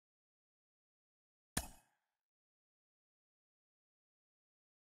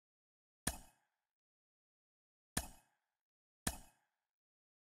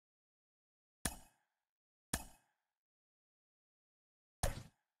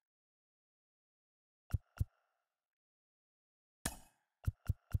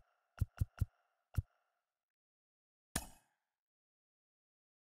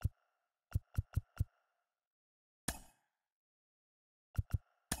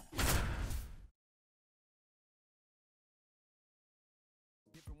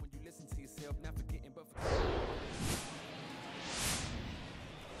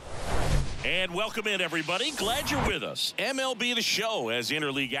And welcome in, everybody. Glad you're with us. MLB The Show has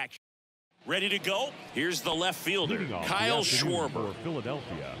interleague action. Ready to go? Here's the left fielder, Kyle Schwarber. For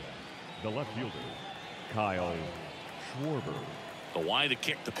Philadelphia, the left fielder, Kyle Schwarber. The wide to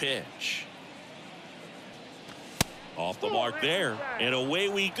kick the pitch. Off the mark there. And away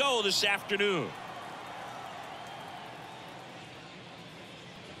we go this afternoon.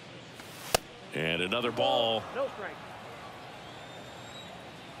 And another ball. No strike.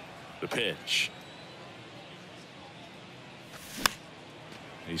 The pitch.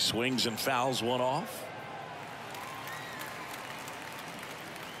 He swings and fouls one off.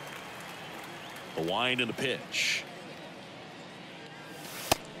 The wind and the pitch.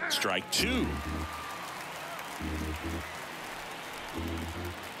 Strike two.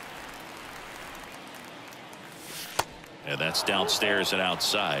 And that's downstairs and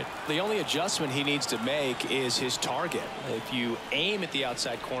outside. The only adjustment he needs to make is his target. If you aim at the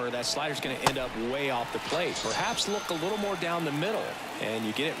outside corner, that slider's going to end up way off the plate. Perhaps look a little more down the middle, and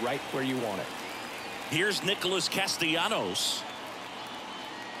you get it right where you want it. Here's Nicholas Castellanos.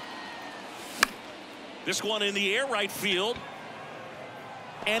 This one in the air, right field.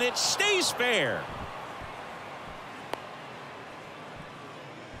 And it stays fair.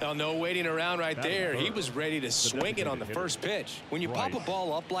 Oh, no waiting around right there. He was ready to swing it on the first pitch. When you pop a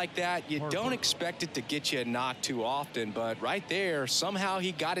ball up like that, you don't expect it to get you a knock too often. But right there, somehow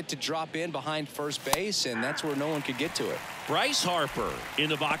he got it to drop in behind first base, and that's where no one could get to it. Bryce Harper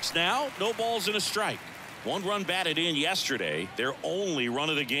in the box now. No balls and a strike. One run batted in yesterday. Their only run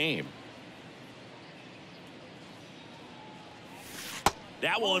of the game.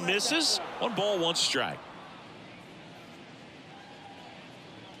 That one misses. 1 ball, 1 strike.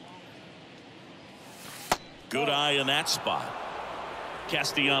 Good eye in that spot.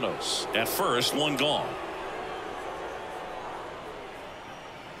 Castellanos at first, 1 gone.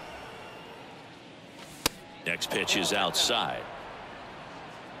 Next pitch is outside.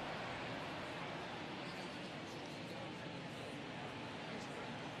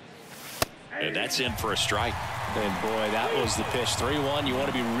 And that's in for a strike. And boy, that was the pitch. 3-1. You want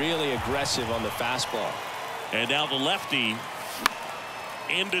to be really aggressive on the fastball. And now the lefty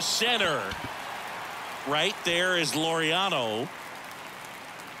into center. Right there is Laureano.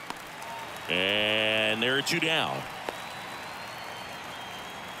 And there are 2 down.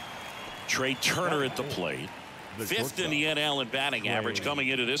 Trey Turner at the plate. 5th in the NL in batting average coming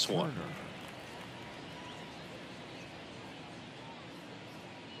into this one.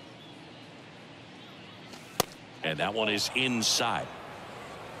 And that one is inside.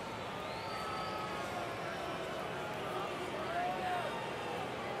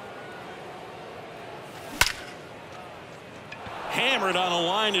 Hammered on a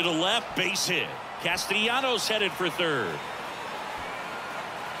line to the left, base hit. Castellanos headed for third.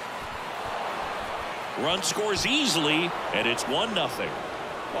 Run scores easily, and it's 1-0.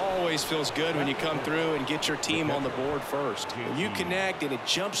 Always feels good when you come through and get your team on the board first. When you connect and it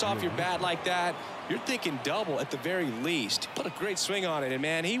jumps off your bat like that, you're thinking double at the very least. Put a great swing on it, and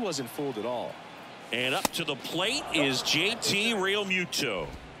man, he wasn't fooled at all. And up to the plate is JT Realmuto.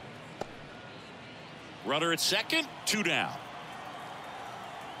 Runner at second, 2 down.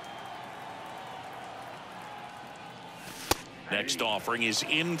 Next offering is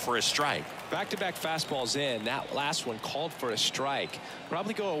in for a strike. Back-to-back fastballs in. That last one called for a strike.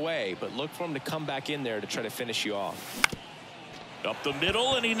 Probably go away, but look for him to come back in there to try to finish you off. Up the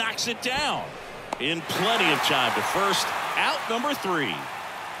middle, and he knocks it down. In plenty of time to first. Out number 3.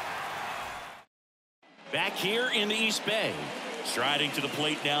 Back here in the East Bay. Striding to the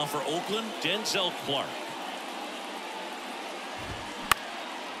plate now for Oakland, Denzel Clark.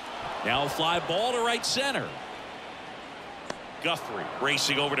 Now a fly ball to right center. Guthrie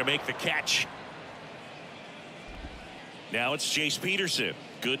racing over to make the catch. Now it's Chase Peterson.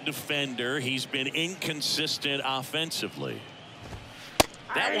 Good defender. He's been inconsistent offensively.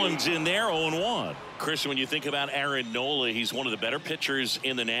 That one's in there, 0-1. Chris, when you think about Aaron Nola, he's one of the better pitchers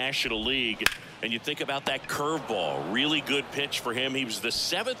in the National League. And you think about that curveball, really good pitch for him. He was the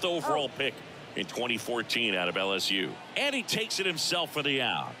 7th overall pick in 2014 out of LSU. And he takes it himself for the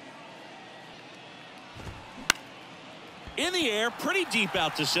out. In the air, pretty deep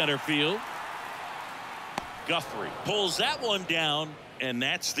out to center field. Guthrie pulls that one down, and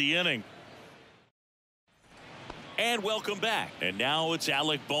that's the inning. And welcome back. And now it's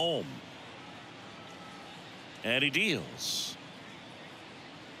Alec Bohm. And he deals.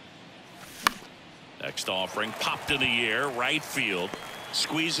 Next offering popped in the air, right field.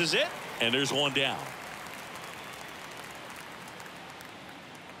 Squeezes it, and there's 1 down.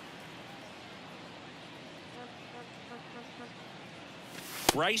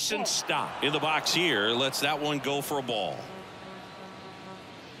 Bryson Stott in the box here lets that one go for a ball.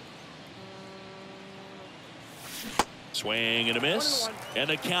 Swing and a miss, and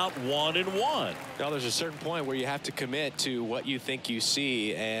the count 1-1. Now there's a certain point where you have to commit to what you think you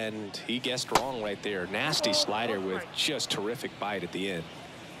see, and he guessed wrong right there. Nasty slider with just terrific bite at the end.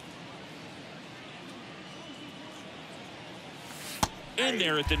 In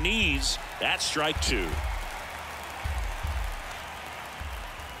there at the knees. That's strike 2.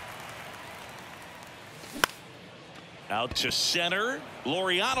 Out to center.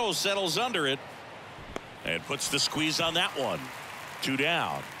 Laureano settles under it and puts the squeeze on that one. 2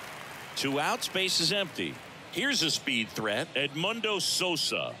 down. 2 outs. Base is empty. Here's a speed threat. Edmundo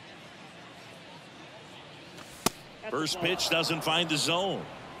Sosa. First pitch doesn't find the zone.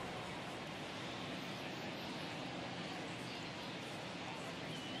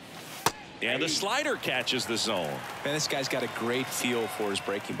 And the slider catches the zone. Man, this guy's got a great feel for his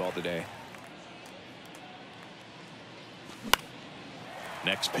breaking ball today.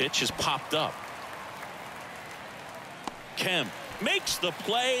 Next pitch is popped up. Kemp makes the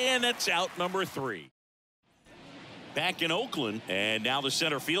play, and it's out number 3. Back in Oakland, and now the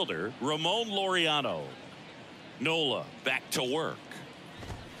center fielder, Ramon Laureano. Nola back to work.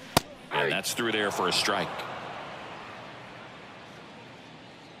 And that's through there for a strike.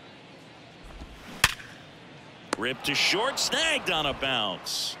 Ripped to short, snagged on a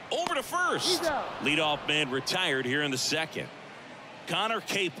bounce. Over to first. Leadoff man retired here in the second. Connor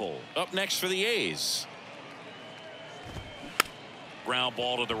Capel up next for the A's. Ground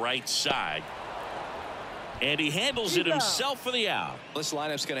ball to the right side. And he handles it himself for the out. This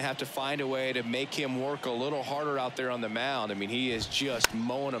lineup's going to have to find a way to make him work a little harder out there on the mound. I mean, he is just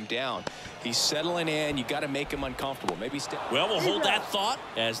mowing them down. He's settling in. You got to make him uncomfortable. Maybe well, we'll hold that thought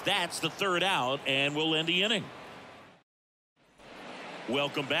as that's the 3rd out, and we'll end the inning.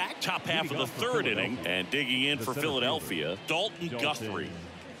 Welcome back. Top half of the 3rd inning, and digging in for Philadelphia, Dalton Guthrie.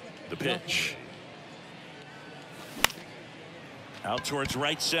 The pitch. Out towards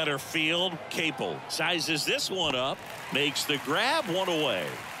right center field. Capel sizes this one up, makes the grab, 1 away.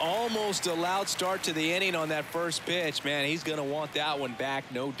 Almost a loud start to the inning on that first pitch. Man, he's going to want that one back,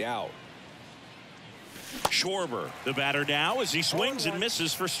 no doubt. Schwarber, the batter now, as he swings and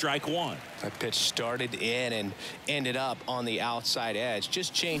misses for strike 1. That pitch started in and ended up on the outside edge.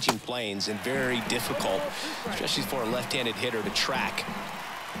 Just changing planes and very difficult, especially for a left-handed hitter to track.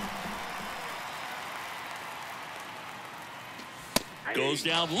 Goes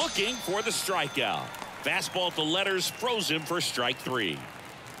down looking for the strikeout. Fastball at the letters froze him for strike 3.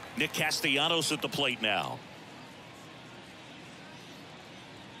 Nick Castellanos at the plate now.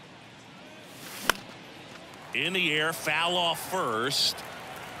 In the air, foul off first.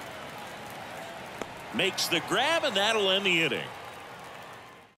 Makes the grab, and that'll end the inning.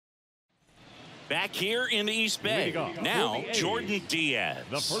 Back here in the East Bay. Now, Jordan Diaz.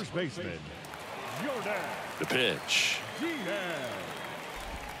 The first baseman, Jordan. The pitch.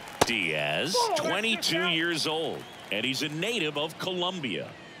 Diaz, 22 years old, and he's a native of Colombia.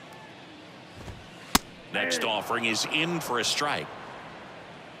 Next offering is in for a strike.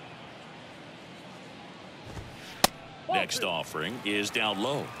 Next offering is down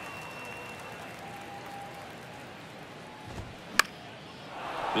low.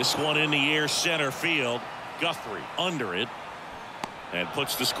 This one in the air, center field. Guthrie under it and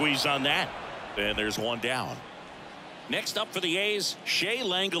puts the squeeze on that. And there's 1 down. Next up for the A's, Shea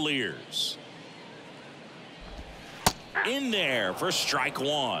Langoliers. In there for strike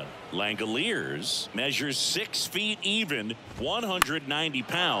 1. Langoliers measures 6 feet even, 190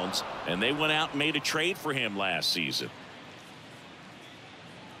 pounds, and they went out and made a trade for him last season.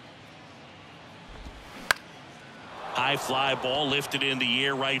 High fly ball lifted in the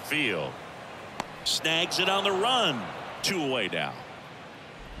air, right field. Snags it on the run. 2 away now.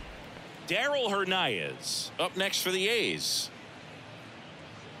 Darryl Hernandez up next for the A's.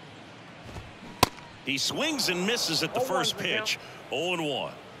 He swings and misses at the first pitch.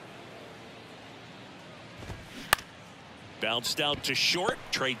 0-1. Bounced out to short.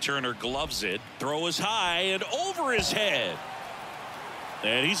 Trey Turner gloves it. Throw is high and over his head.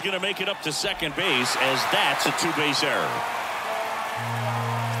 And he's going to make it up to second base, as that's a 2-base error.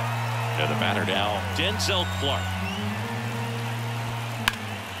 And the batter now, Denzel Clark.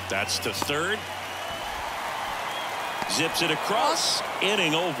 That's to third. Zips it across.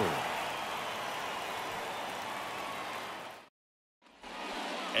 Inning over.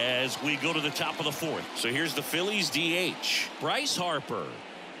 As we go to the top of the 4th. So here's the Phillies DH. Bryce Harper.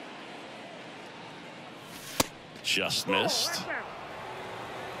 Just missed.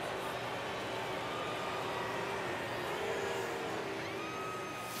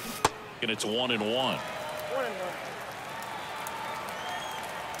 And it's 1-1. 1-1.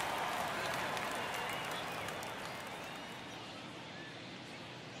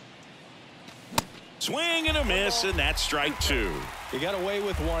 Swing and a miss, and that's strike 2. He got away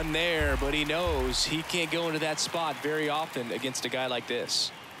with one there, but he knows he can't go into that spot very often against a guy like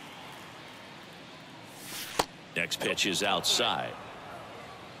this. Next pitch is outside.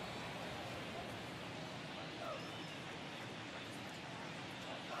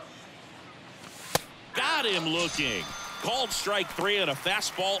 Got him looking. Called strike 3 and a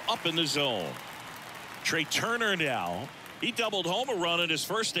fastball up in the zone. Trey Turner now. He doubled home a run in his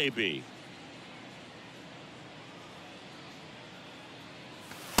first AB.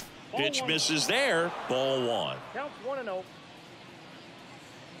 Pitch misses there. Ball 1. Counts 1-0.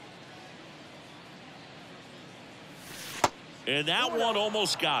 And that one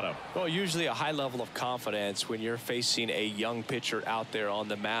almost got him. Well, usually a high level of confidence when you're facing a young pitcher out there on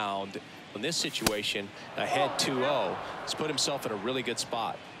the mound. In this situation, ahead 2-0, he's put himself in a really good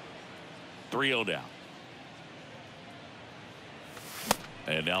spot. 3-0 down.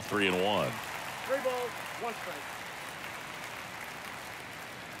 And now 3-1. 3 balls, 1 strike.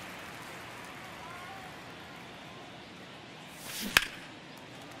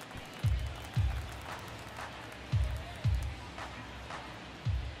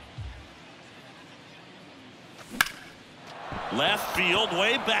 Left field,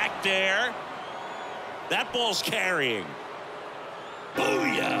 way back there. That ball's carrying.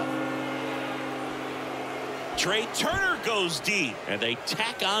 Booyah. Trey Turner goes deep, and they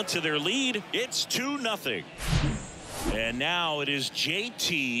tack on to their lead. It's 2-0. And now it is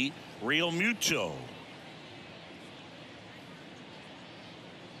JT Realmuto.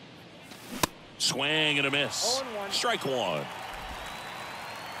 Swing and a miss. 0-1. Strike 1.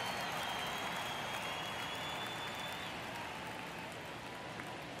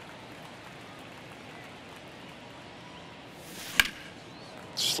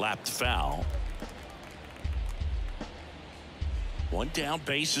 Slapped foul. One down,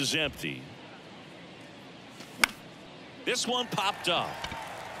 base is empty. This one popped up.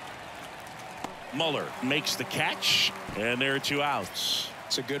 Muller makes the catch, and there are 2 outs.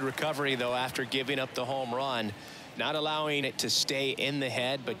 It's a good recovery, though, after giving up the home run. Not allowing it to stay in the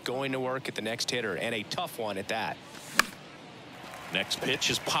head, but going to work at the next hitter, and a tough one at that. Next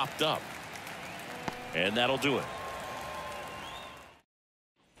pitch is popped up, and that'll do it.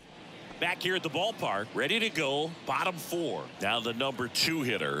 Back here at the ballpark, ready to go, bottom 4. Now the number 2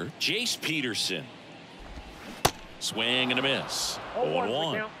 hitter, Jace Peterson. Swing and a miss.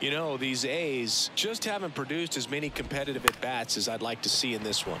 0-1. You know, these A's just haven't produced as many competitive at-bats as I'd like to see in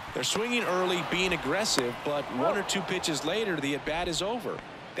this one. They're swinging early, being aggressive, but 1 or 2 pitches later, the at-bat is over.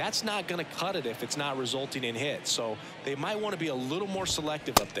 That's not going to cut it if it's not resulting in hits. So they might want to be a little more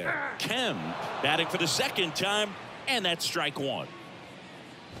selective up there. Kemp batting for the 2nd time, and that's strike 1.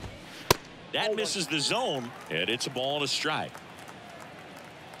 That misses the zone, and it's a ball and a strike.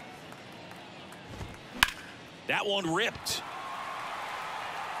 That one ripped.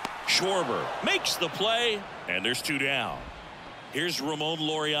 Schwarber makes the play, and there's 2 down. Here's Ramon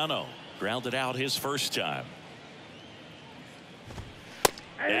Laureano. Grounded out his first time.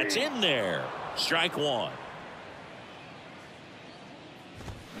 That's in there. Strike 1.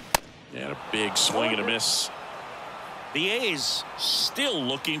 And a big swing and a miss. The A's still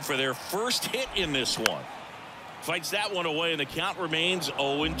looking for their first hit in this one. Fights that one away, and the count remains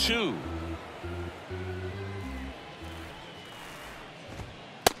 0-2.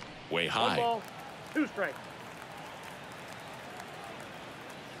 Way high. 1 ball, 2 strikes.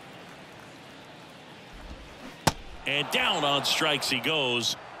 And down on strikes he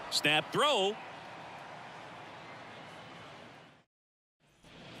goes. Snap throw.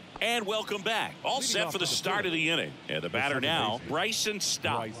 And welcome back. All set for the start of the inning. And the batter now, Bryson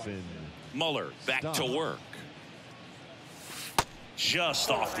Stott. Muller back to work.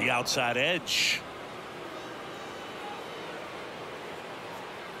 Just off the outside edge.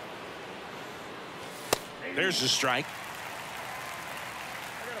 There's the strike.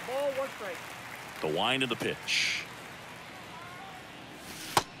 I got a ball, 1 strike. The wind of the pitch.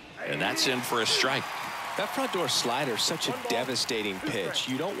 And that's in for a strike. That front door slider is such a devastating pitch.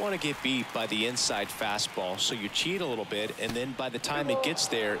 You don't want to get beat by the inside fastball, so you cheat a little bit, and then by the time it gets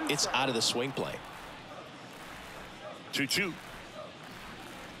there, it's out of the swing plane. 2-2.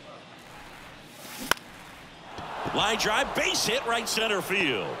 Line drive, base hit, right center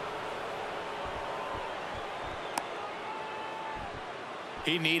field.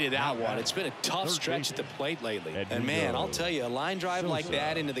 He needed that one. It's been a tough stretch at the plate lately. And man, I'll tell you, a line drive like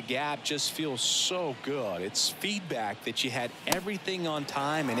that into the gap just feels so good. It's feedback that you had everything on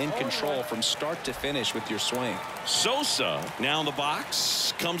time and in control from start to finish with your swing. Sosa now in the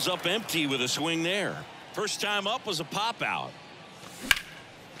box, comes up empty with a swing there. First time up was a pop out.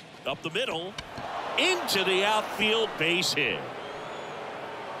 Up the middle, into the outfield, base hit.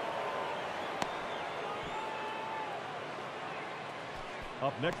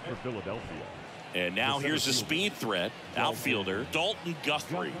 Up next for Philadelphia. And now here's a speed threat. Outfielder Dalton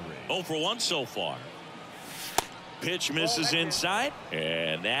Guthrie. 0 for 1 so far. Pitch misses inside,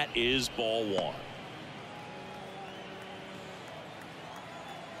 and that is ball 1.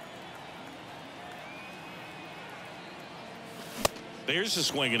 There's a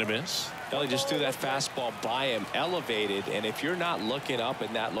swing and a miss. Well, he just threw that fastball by him, elevated, and if you're not looking up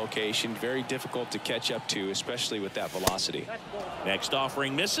in that location, very difficult to catch up to, especially with that velocity. Next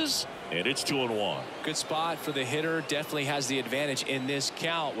offering misses, and it's 2-1. Good spot for the hitter. Definitely has the advantage in this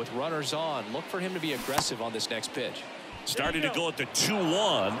count with runners on. Look for him to be aggressive on this next pitch. Starting to go at the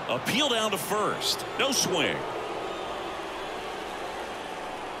 2-1. Appeal down to first. No swing.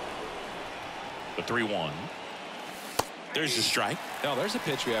 The 3-1. There's the strike. No, there's a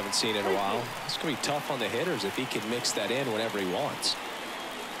pitch we haven't seen in a while. It's going to be tough on the hitters if he can mix that in whenever he wants.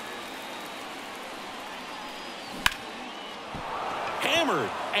 Hammered,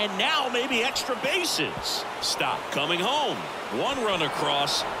 and now maybe extra bases. Stop, coming home. 1 run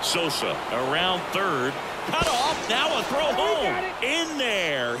across. Sosa around third. Cut off, now a throw home. In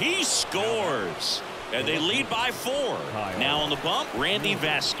there, he scores. And they lead by 4. Now on the bump, Randy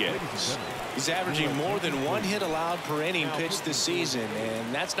Vasquez. He's averaging more than 1 hit allowed per inning pitched this season,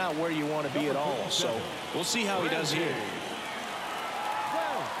 and that's not where you want to be at all. So we'll see how he does here.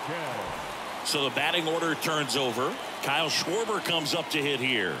 So the batting order turns over. Kyle Schwarber comes up to hit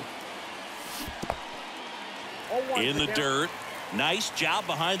here. In the dirt. Nice job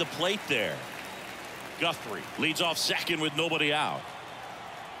behind the plate there. Guthrie leads off second with nobody out.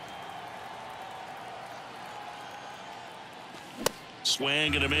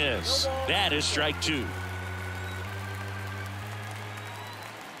 Swing and a miss. That is strike 2.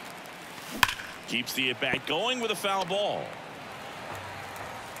 Keeps the at-bat going with a foul ball.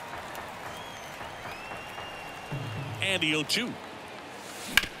 And the 0-2.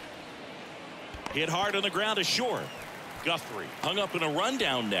 Hit hard on the ground to short. Guthrie hung up in a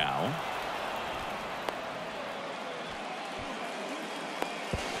rundown now.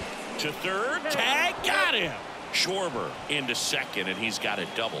 To third. Tag. Got him. Schwarber into second, and he's got a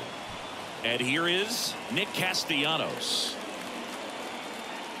double. And here is Nick Castellanos.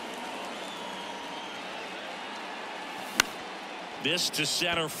 This to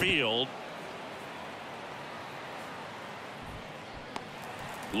center field.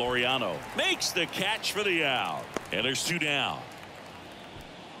 Laureano makes the catch for the out. And there's 2 down.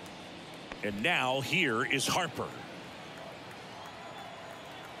 And now here is Harper.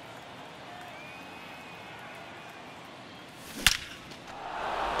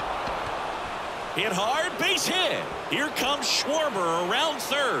 Hit hard, base hit. Here comes Schwarber around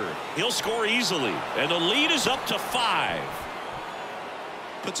third. He'll score easily, and the lead is up to 5.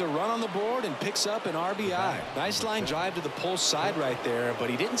 Puts a run on the board and picks up an RBI. Nice line drive to the pull side right there, but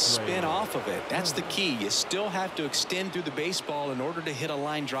he didn't spin off of it. That's the key. You still have to extend through the baseball in order to hit a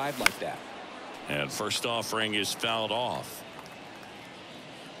line drive like that. And first offering is fouled off.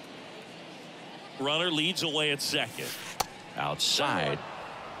 Runner leads away at second. Outside.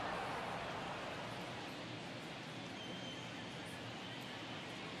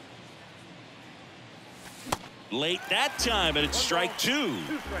 Late that time, and it's strike 2.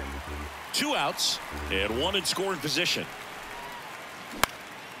 2 outs and 1 in scoring position.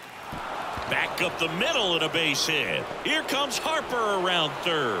 Back up the middle and a base hit. Here comes Harper around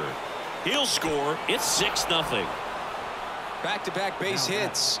third. He'll score. It's 6-0. Back-to-back base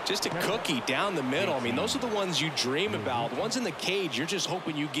hits. Just a cookie down the middle. I mean, those are the ones you dream about. The ones in the cage, you're just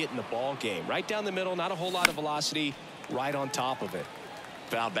hoping you get in the ball game. Right down the middle, not a whole lot of velocity. Right on top of it.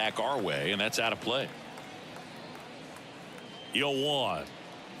 Fouled back our way, and that's out of play. 0-1.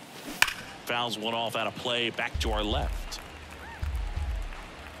 Fouls one off out of play, back to our left.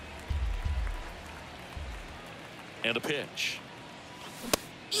 And a pitch.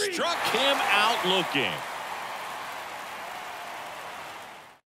 Struck him out looking.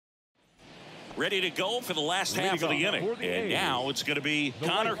 Ready to go for the last half of the inning. And now it's going to be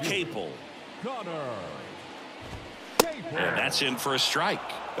Connor Capel. Connor And that's in for a strike.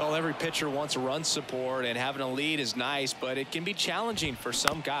 Well, every pitcher wants run support, and having a lead is nice, but it can be challenging for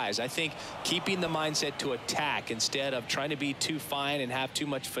some guys. I think keeping the mindset to attack instead of trying to be too fine and have too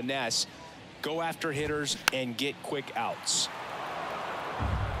much finesse, go after hitters and get quick outs.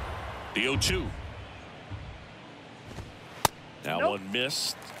 The 0-2. Now one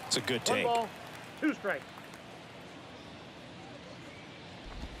missed. It's a good One take. ball, 2 strikes.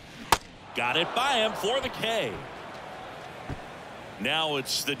 Got it by him for the K. Now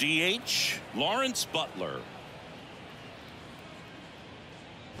it's the DH, Lawrence Butler.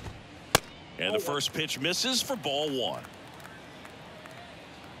 And the first pitch misses for ball 1.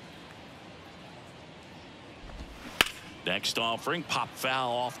 Next offering, pop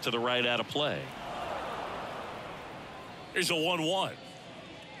foul off to the right out of play. Here's a 1-1.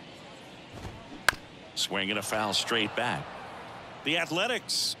 Swing and a foul straight back. The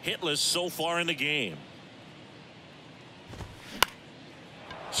Athletics hitless so far in the game.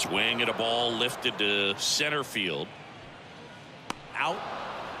 Swing at a ball lifted to center field. Out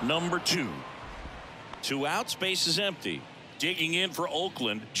number 2. 2 outs, base is empty. Digging in for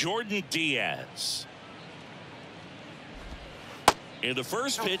Oakland, Jordan Diaz. And the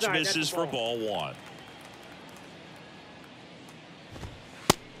first pitch misses for ball 1.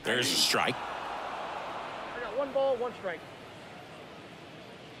 There's a strike. I got 1 ball, 1 strike.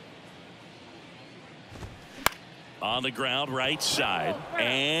 On the ground, right side,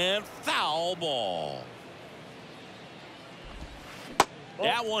 and foul ball.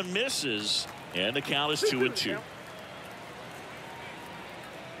 That one misses, and the count is 2-2.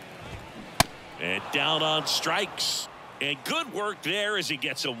 And down on strikes, and good work there as he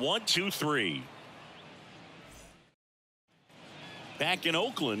gets a 1-2-3. Back in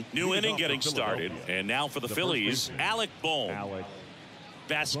Oakland, new inning getting started, and now for the Phillies, Alec Bohm.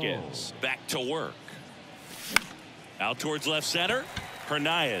 Vasquez back to work. Out towards left center.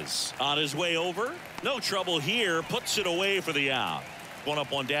 Hernandez on his way over. No trouble here. Puts it away for the out. 1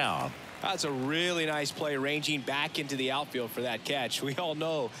 up, 1 down. That's a really nice play, ranging back into the outfield for that catch. We all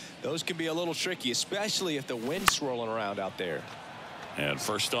know those can be a little tricky, especially if the wind's swirling around out there. And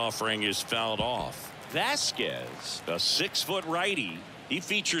first offering is fouled off. Vasquez, a 6-foot righty. He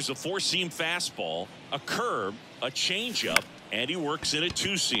features a 4-seam fastball, a curve, a changeup, and he works in a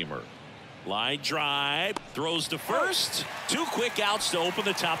 2-seamer. Line drive, throws to first. 2 quick outs to open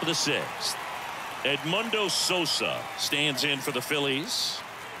the top of the 6th. Edmundo Sosa stands in for the Phillies.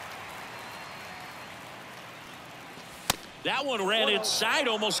 That one ran inside,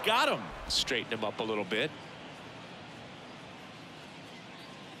 almost got him. Straighten him up a little bit.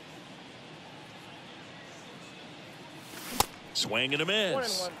 Swing and a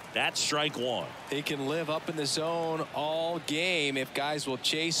miss. 1-1. That's strike 1. He can live up in the zone all game if guys will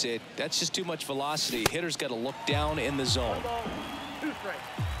chase it. That's just too much velocity. Hitters got to look down in the zone. 1 ball, 2 strikes.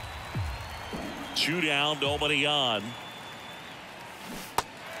 2 down, nobody on.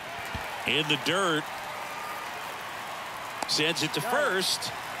 In the dirt. Sends it to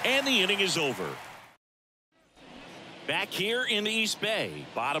first, and the inning is over. Back here in the East Bay,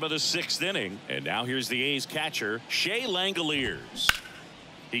 bottom of the 6th inning, and now here's the A's catcher, Shea Langoliers.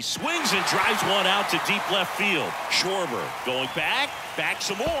 He swings and drives one out to deep left field. Schwarber going back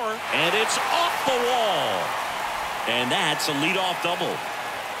some more, and it's off the wall. And that's a leadoff double.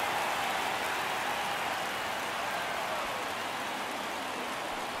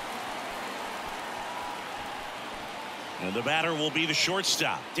 And the batter will be the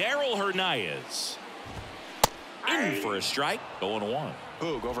shortstop, Darryl Hernandez. In for a strike, 0-1.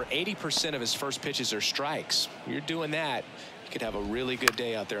 Boog, over 80% of his first pitches are strikes. You're doing that, you could have a really good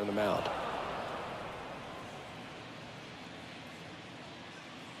day out there on the mound.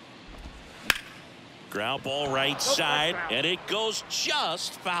 Ground ball right side, and it goes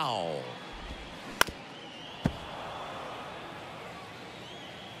just foul.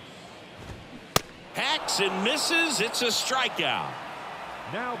 Hacks and misses. It's a strikeout.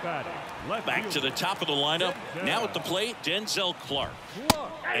 Now batting. Back to the top of the lineup. Now at the plate, Denzel Clark.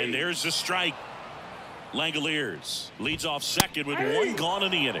 And there's the strike. Langoliers leads off second with 1 gone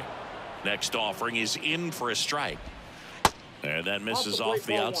in the inning. Next offering is in for a strike. And that misses off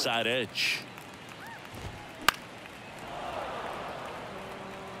the outside edge.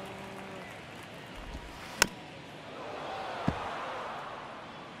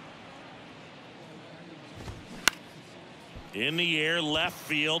 In the air, left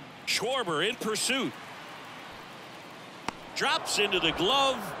field. Schwarber in pursuit. Drops into the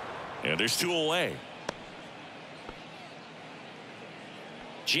glove. And there's 2 away.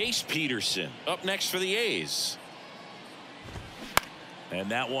 Jace Peterson up next for the A's. And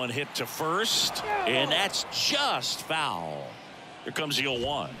that one hit to first, and that's just foul. Here comes the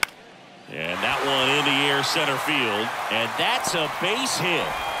 0-1. And that one in the air center field, and that's a base hit.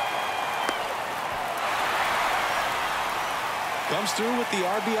 Comes through with the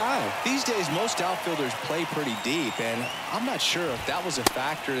RBI. These days, most outfielders play pretty deep, and I'm not sure if that was a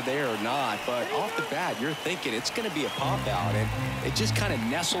factor there or not, but off the bat, you're thinking it's going to be a pop out, and it just kind of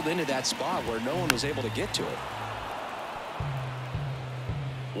nestled into that spot where no one was able to get to it.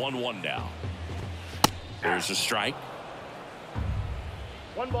 1-1 now. There's a strike.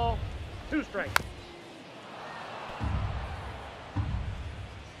 1 ball, 2 strikes.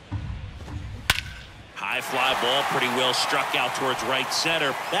 High fly ball, pretty well struck out towards right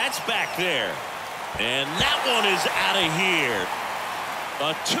center. That's back there. And that one is out of here.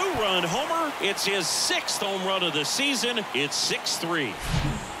 A 2-run homer. It's his 6th home run of the season. It's 6-3.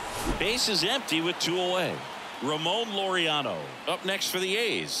 Base is empty with 2 away. Ramon Laureano up next for the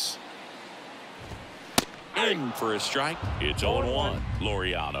A's. In for a strike. It's 0-1.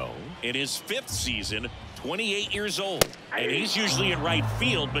 Laureano in his 5th season, 28 years old, and he's usually in right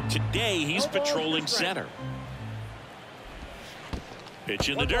field, but today he's patrolling center. Pitch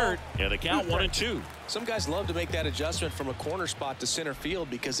in the dirt, and the count 1-2. Some guys love to make that adjustment from a corner spot to center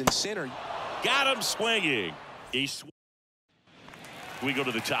field because in center. Got him swinging. We go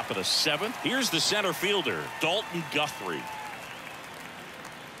to the top of the 7th. Here's the center fielder, Dalton Guthrie.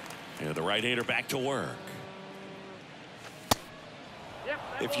 And the right-hander back to work.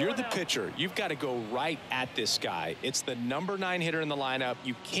 If you're the pitcher, you've got to go right at this guy. It's the number 9 hitter in the lineup.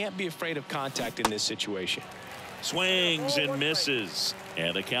 You can't be afraid of contact in this situation. Swings and misses,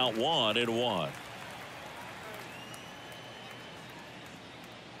 and the count 1-1.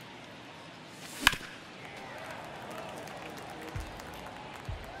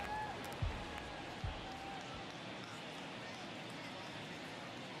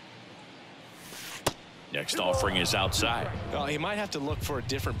 Next offering is outside. Well, he might have to look for a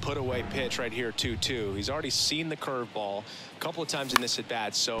different put-away pitch right here, 2-2. He's already seen the curveball a couple of times in this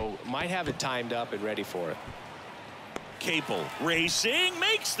at-bat, so might have it timed up and ready for it. Capel racing,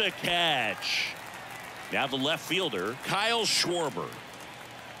 makes the catch. Now the left fielder, Kyle Schwarber.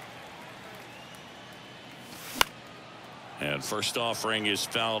 And first offering is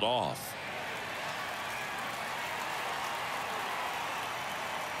fouled off.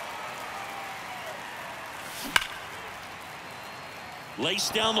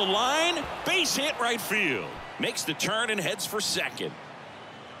 Laced down the line, base hit right field. Makes the turn and heads for second.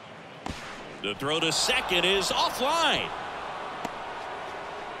 The throw to second is offline.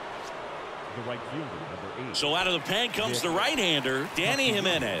 The right fielder, number 8. So out of the pen comes the right-hander, Danny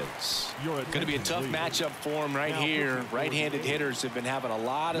Jimenez. Going to be a tough matchup for him right here. Right-handed hitters have been having a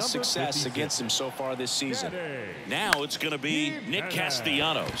lot of success against him so far this season. Now it's going to be Nick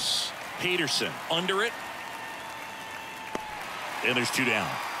Castellanos. Peterson under it. And there's 2 down.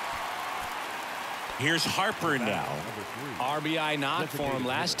 Here's Harper now. RBI knock for him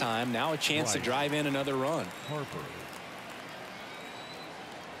last time. Now a chance to drive in another run. Harper.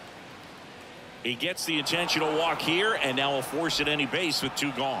 He gets the intentional walk here, and now will force at any base with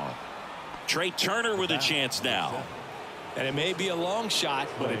 2 gone. Trey Turner with a chance now. And it may be a long shot,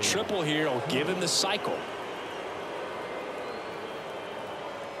 but a triple here will give him the cycle.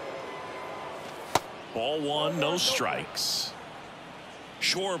 Ball 1, no strikes.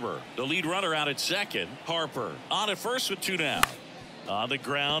 Schwarber, the lead runner, out at second. Harper on at first with 2 down. On the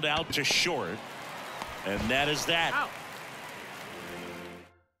ground, out to short. And that is that. Out.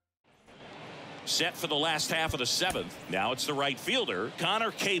 Set for the last half of the 7th. Now it's the right fielder,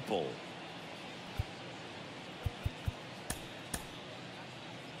 Connor Capel.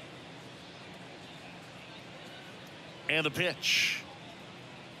 And the pitch.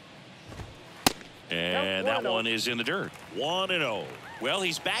 And that one is in the dirt. 1-0. Well,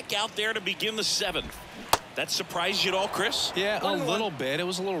 he's back out there to begin the 7th. That surprised you at all, Chris? Yeah, a little bit. It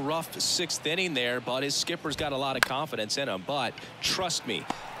was a little rough 6th inning there, but his skipper's got a lot of confidence in him. But trust me,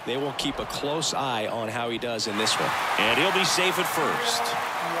 they will keep a close eye on how he does in this one. And he'll be safe at first.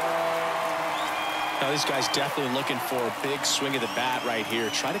 Now, this guy's definitely looking for a big swing of the bat right here.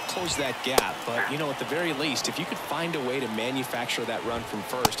 Try to close that gap. But, you know, at the very least, if you could find a way to manufacture that run from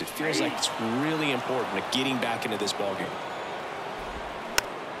first, it feels like it's really important to getting back into this ballgame.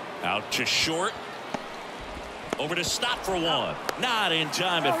 Out to short. Over to stop for 1. Not in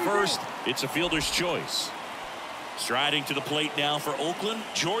time at first. It's a fielder's choice. Striding to the plate now for Oakland,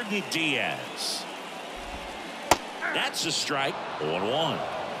 Jordan Diaz. That's a strike. 0-1.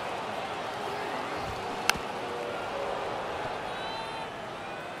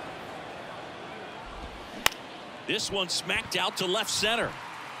 This one smacked out to left center.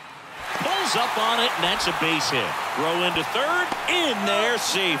 Pulls up on it, and that's a base hit. Throw into third, in there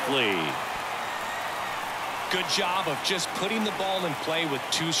safely. Good job of just putting the ball in play with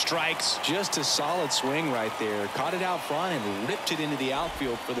 2 strikes. Just a solid swing right there. Caught it out front and ripped it into the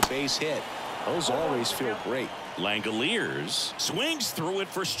outfield for the base hit. Those always feel great. Langoliers swings through it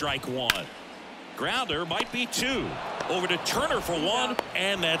for strike 1. Grounder might be 2. Over to Turner for 1,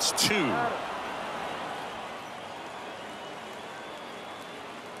 and that's 2.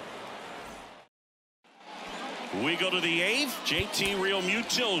 We go to the 8th. JT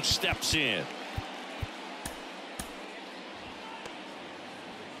Realmuto steps in.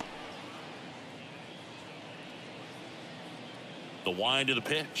 The wind of the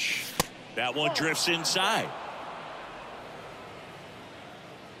pitch. That one drifts inside.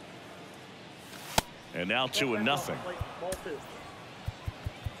 And now 2-0. Ball 2.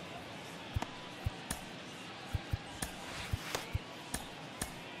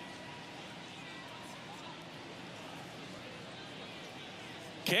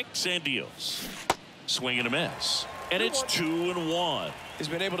 Kicks and deals. Swing and a miss. And it's 2-1. He's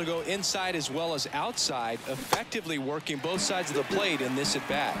been able to go inside as well as outside, effectively working both sides of the plate in this at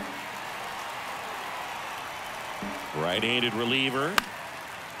bat. Right-handed reliever.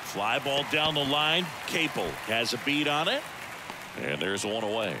 Fly ball down the line. Capel has a beat on it. And there's 1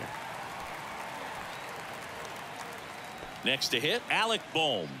 away. Next to hit, Alec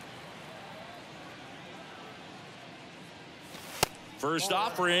Bohm. First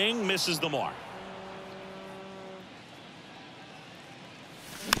offering misses the mark.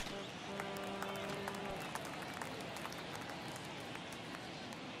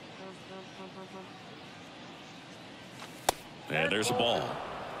 And there's a ball.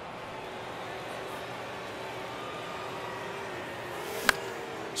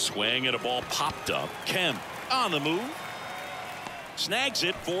 Swing and a ball popped up. Kemp on the move. Snags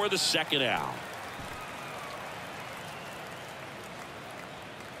it for the 2nd out.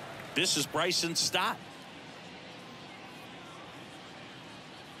 This is Bryson Stott.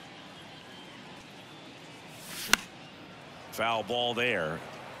 Foul ball there.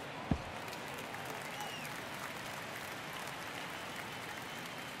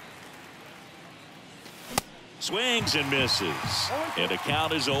 Swings and misses. And the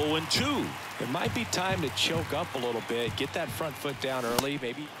count is 0-2. It might be time to choke up a little bit. Get that front foot down early,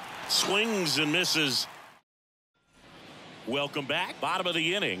 maybe. Swings and misses. Welcome back. Bottom of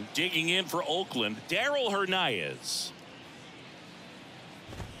the inning. Digging in for Oakland, Darryl Hernandez.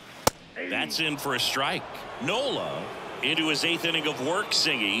 That's in for a strike. Nola into his 8th inning of work.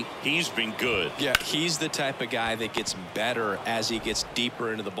 Singy, he's been good. Yeah, he's the type of guy that gets better as he gets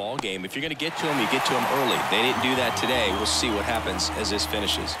deeper into the ball game. If you're going to get to him, you get to him early. They didn't do that today. We'll see what happens as this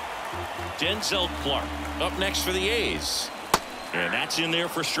finishes. Denzel Clark up next for the A's. And that's in there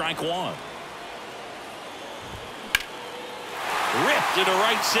for strike 1. Ripped into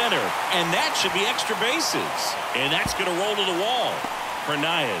right center. And that should be extra bases. And that's going to roll to the wall.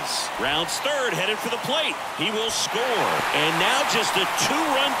 Hernandez rounds third, headed for the plate. He will score. And now just a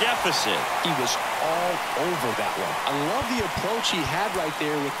 2-run deficit. He was all over that one. I love the approach he had right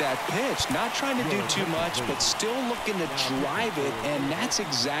there with that pitch. Not trying to do too much, but still looking to drive it. And that's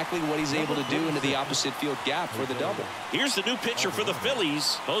exactly what he's able to do into the opposite field gap for the double. Here's the new pitcher for the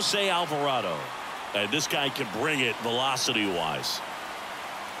Phillies, Jose Alvarado. And this guy can bring it velocity-wise.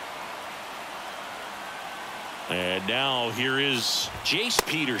 And now here is Jace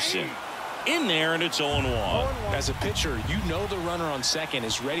Peterson in there, and it's 0-1. As a pitcher, you know the runner on second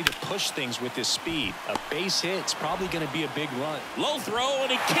is ready to push things with his speed. A base hit's probably going to be a big run. Low throw, and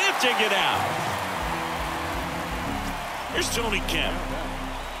he can't take it out. Here's Tony Kemp.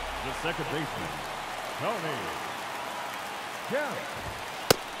 The second baseman, Tony Kemp.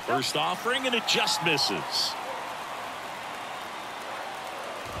 First offering, and it just misses.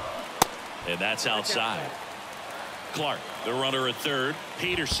 And that's outside. Clark, the runner at third.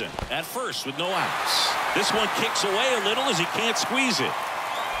 Peterson at first with no outs. This one kicks away a little as he can't squeeze it.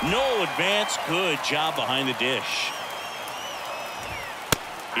 No advance. Good job behind the dish.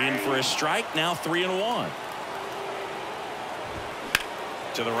 In for a strike. Now 3-1.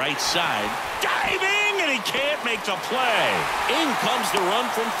 To the right side. Diving, and he can't make the play. In comes the run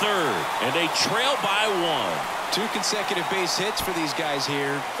from third, and they trail by 1. 2 consecutive base hits for these guys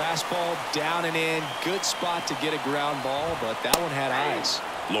here. Fastball down and in. Good spot to get a ground ball, but that one had eyes.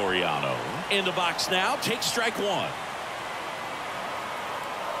 Laureano in the box now. Takes strike 1.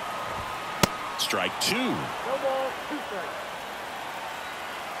 Strike 2. No ball, 2 strikes.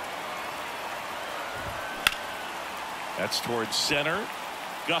 That's towards center.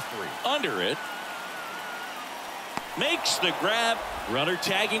 Guthrie under it. Makes the grab. Runner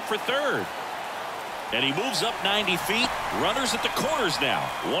tagging for third. And he moves up 90 feet. Runners at the corners now.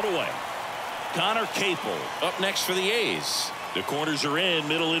 One away. Connor Capel up next for the A's. The corners are in.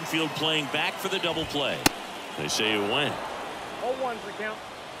 Middle infield playing back for the double play. They say it went. 0-1 for count.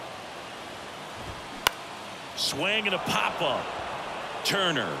 Swing and a pop-up.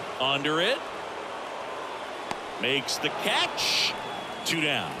 Turner under it. Makes the catch. 2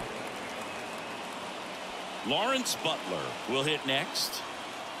 down. Lawrence Butler will hit next.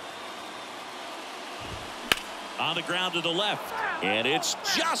 On the ground to the left. And it's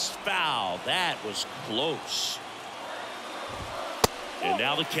just foul. That was close. And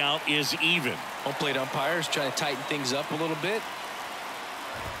now the count is even. Home plate umpires trying to tighten things up a little bit.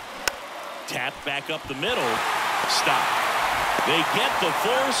 Tap back up the middle. Stop. They get the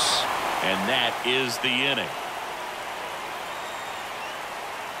force. And that is the inning.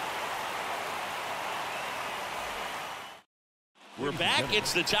 We're back.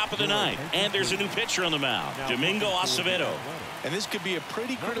 It's the top of the ninth. And there's a new pitcher on the mound. Domingo Acevedo. And this could be a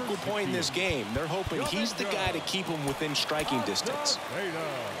pretty critical point in this game. They're hoping he's the guy to keep them within striking distance.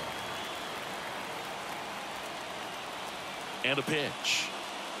 And a pitch.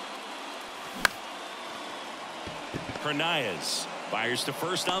 Hernandez fires to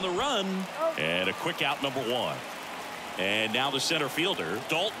first on the run. And a quick out, number 1. And now the center fielder,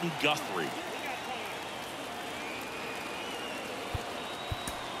 Dalton Guthrie.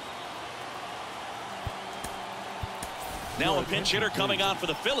 Now a pinch hitter coming on for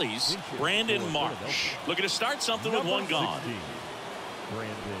the Phillies, Brandon Marsh. Looking to start something with 1 gone.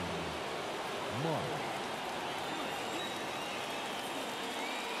 Brandon Marsh.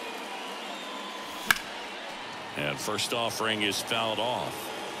 And first offering is fouled off.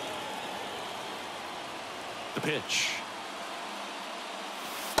 The pitch.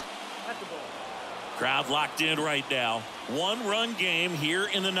 That's the ball. Crowd locked in right now. 1-run game here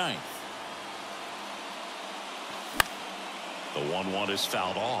in the 9th. The 1-1 is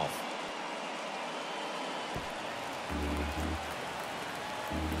fouled off.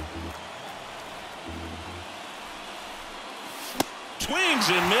 Swings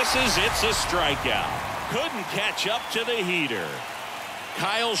and misses. It's a strikeout. Couldn't catch up to the heater.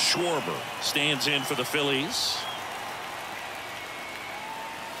 Kyle Schwarber stands in for the Phillies.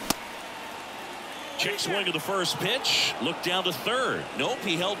 Check swing of the first pitch. Look down to third. Nope,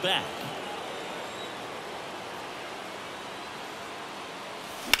 he held back.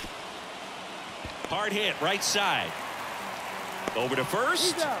 Hard hit right side. Over to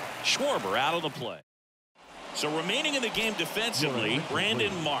first. Schwarber out of the play. So remaining in the game defensively,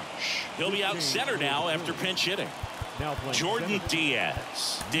 Brandon Marsh. He'll be out center now after pinch hitting. Jordan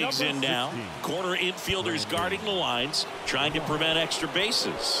Diaz digs in now. Corner infielders guarding the lines, trying to prevent extra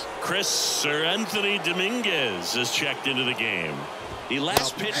bases. Anthony Dominguez is checked into the game. He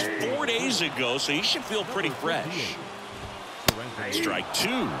last pitched 4 days ago, so he should feel pretty fresh. Strike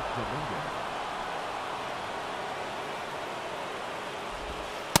 2.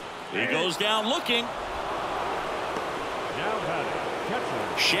 He goes down looking.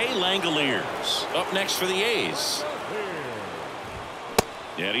 Shea Langoliers up next for the A's.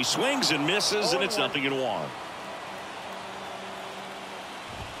 And he swings and misses, and it's 0-1.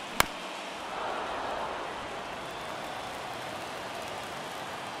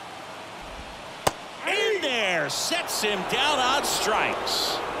 In there, sets him down on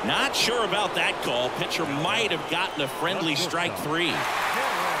strikes. Not sure about that call. Pitcher might have gotten a friendly strike 3.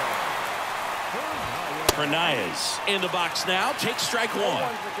 Hernandez in the box now. Takes strike 1.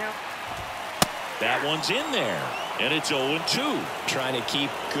 That one's in there. And it's 0-2. Trying to keep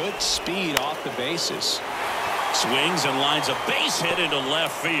good speed off the bases. Swings and lines a base hit into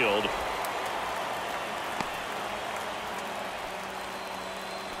left field.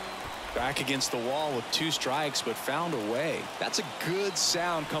 Back against the wall with 2 strikes, but found a way. That's a good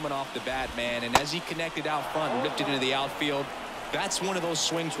sound coming off the bat, man. And as he connected out front and ripped it into the outfield, that's one of those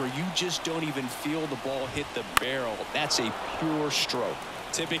swings where you just don't even feel the ball hit the barrel. That's a pure stroke.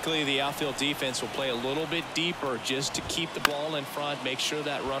 Typically, the outfield defense will play a little bit deeper just to keep the ball in front, make sure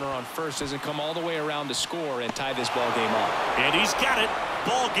that runner on first doesn't come all the way around to score and tie this ball game up. And he's got it.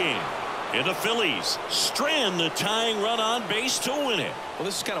 Ball game. And the Phillies strand the tying run on base to win it. Well,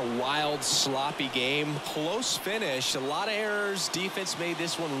 this is kind of wild, sloppy game. Close finish. A lot of errors. Defense made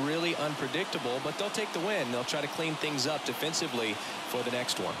this one really unpredictable, but they'll take the win. They'll try to clean things up defensively for the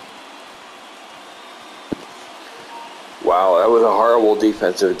next one. Wow, that was a horrible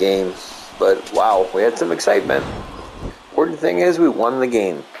defensive game. But, wow, we had some excitement. Important thing is we won the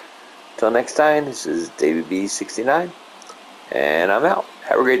game. Until next time, this is Davey B69, and I'm out.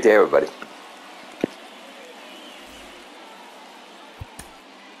 Have a great day, everybody.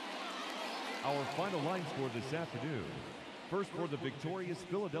 Our final line score this afternoon. First for the victorious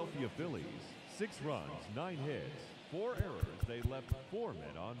Philadelphia Phillies, 6 runs, 9 hits, 4 errors. They left 4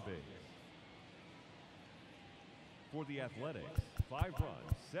 men on base. For the Athletics, 5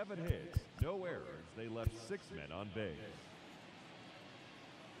 runs, 7 hits, no errors. They left 6 men on base.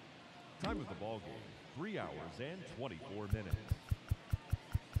 Time of the ball game, 3 hours and 24 minutes.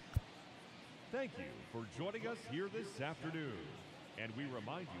 Thank you for joining us here this afternoon. And we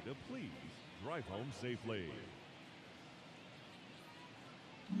remind you to please drive home safely.